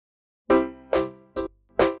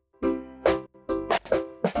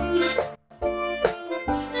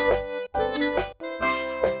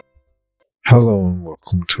Hello and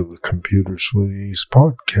welcome to the Computers with Ease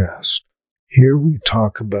podcast. Here we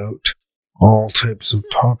talk about all types of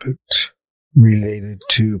topics related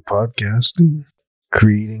to podcasting,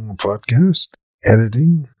 creating a podcast,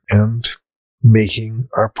 editing, and making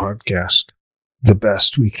our podcast the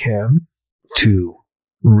best we can to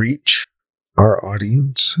reach our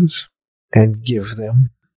audiences and give them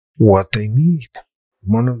what they need.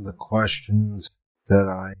 One of the questions that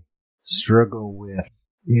I struggle with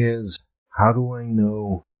is, how do I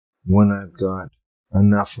know when I've got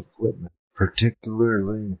enough equipment,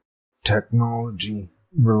 particularly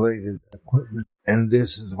technology-related equipment? And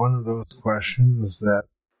this is one of those questions that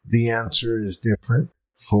the answer is different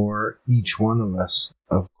for each one of us,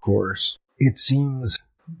 of course. It seems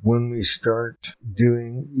when we start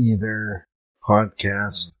doing either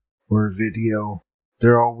podcast or video,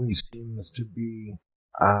 there always seems to be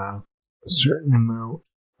a certain amount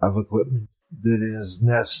of equipment that is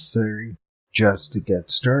necessary just to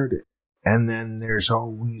get started. And then there's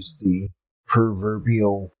always the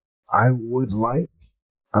proverbial, I would like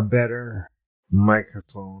a better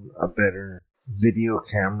microphone, a better video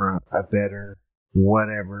camera, a better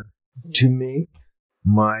whatever to make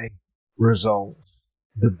my results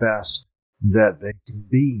the best that they can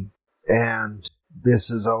be. And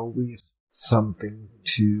this is always something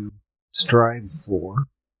to strive for,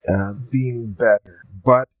 being better.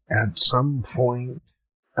 But at some point,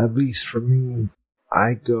 at least for me,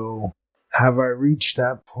 I go, have I reached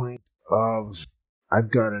that point of I've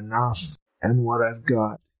got enough, and what I've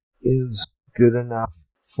got is good enough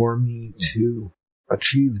for me to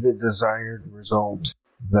achieve the desired result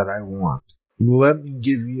that I want? Let me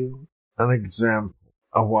give you an example.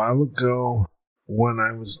 A while ago, when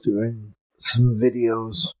I was doing some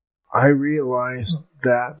videos, I realized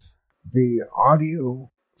that the audio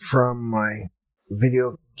from my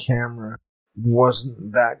video camera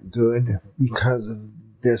wasn't that good because of the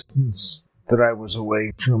distance that I was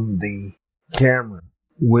away from the camera,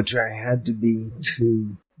 which I had to be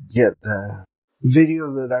to get the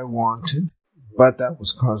video that I wanted, but that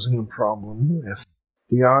was causing a problem with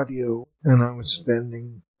the audio, and I was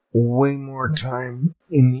spending way more time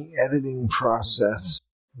in the editing process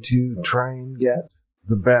to try and get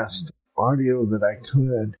the best audio that I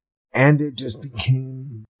could, and it just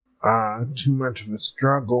became too much of a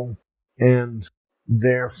struggle, and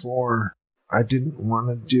therefore I didn't want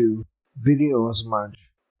to do video as much.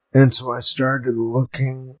 And so I started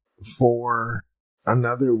looking for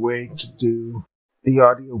another way to do the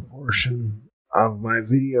audio portion of my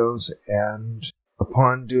videos, and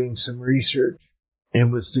upon doing some research,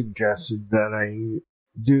 it was suggested that I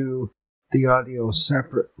do the audio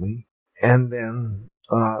separately and then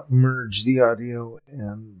merge the audio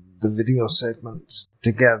and the video segments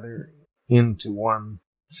together into one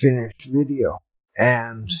finished video.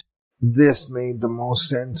 And this made the most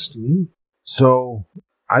sense to me. So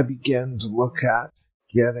I began to look at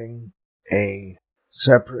getting a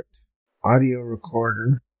separate audio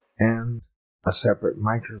recorder and a separate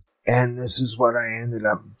microphone. And this is what I ended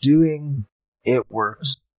up doing. It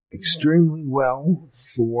works extremely well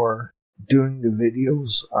for doing the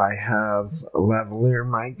videos. I have a lavalier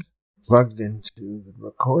mic plugged into the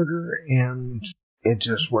recorder, and it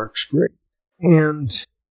just works great. And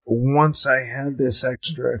once I had this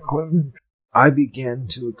extra equipment, I began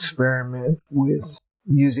to experiment with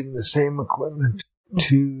using the same equipment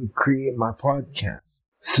to create my podcast.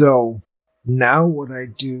 So now what I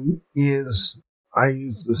do is I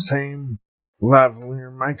use the same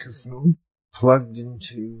lavalier microphone plugged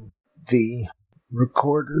into the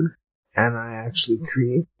recorder, and I actually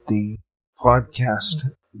create the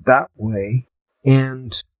podcast that way,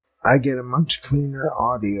 and I get a much cleaner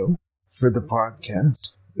audio for the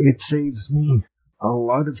podcast. It saves me a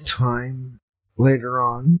lot of time later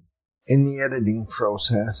on in the editing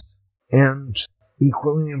process, and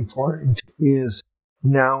equally important is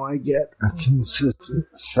now I get a consistent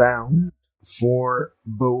sound for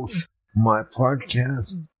both my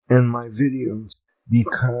podcast and my videos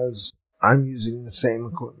because I'm using the same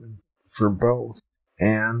equipment for both,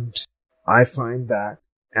 and I find that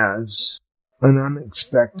as an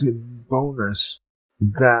unexpected bonus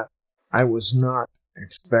that I was not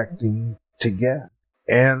expecting to get.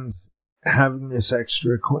 And having this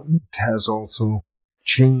extra equipment has also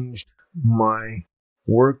changed my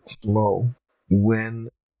workflow when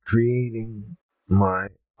creating my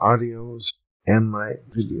audios and my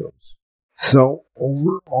videos. So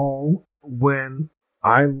overall, when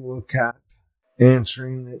I look at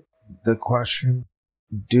answering the question,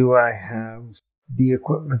 do I have the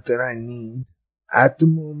equipment that I need? At the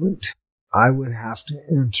moment, I would have to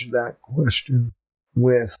answer that question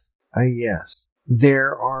with a yes. there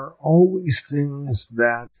are always things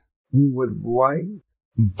that we would like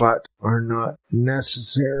but are not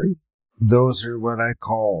necessary. Those are what I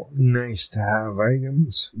call nice to have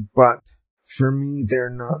items, but for me, they're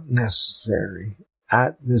not necessary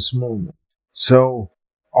at this moment. So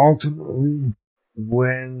ultimately,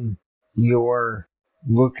 when you're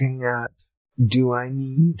looking at, do I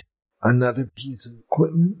need another piece of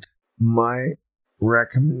equipment? My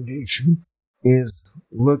recommendation is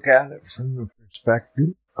look at it from the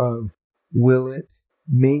perspective of, will it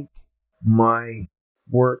make my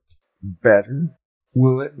work better?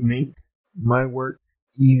 Will it make my work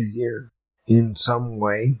easier in some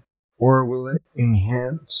way? Or will it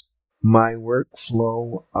enhance my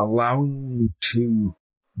workflow, allowing me to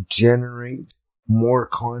generate more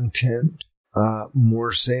content,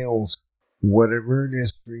 more sales, whatever it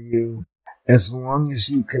is for you? As long as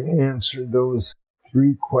you can answer those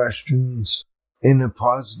 3 questions in a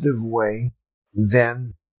positive way,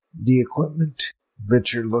 then the equipment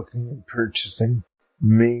that you're looking at purchasing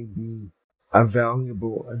may be a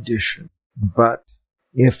valuable addition. But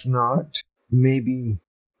if not, maybe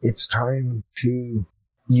it's time to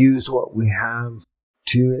use what we have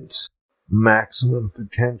to its maximum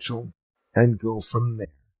potential and go from there.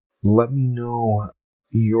 Let me know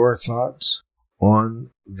your thoughts on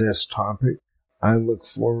this topic. I look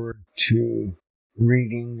forward to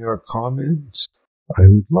reading your comments. I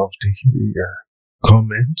would love to hear your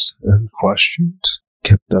comments and questions,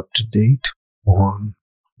 kept up to date on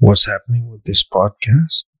what's happening with this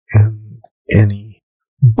podcast and any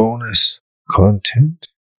bonus content.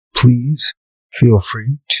 Please feel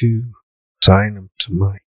free to sign up to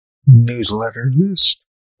my newsletter list.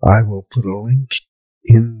 I will put a link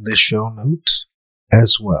in the show notes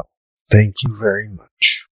as well. Thank you very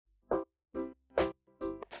much.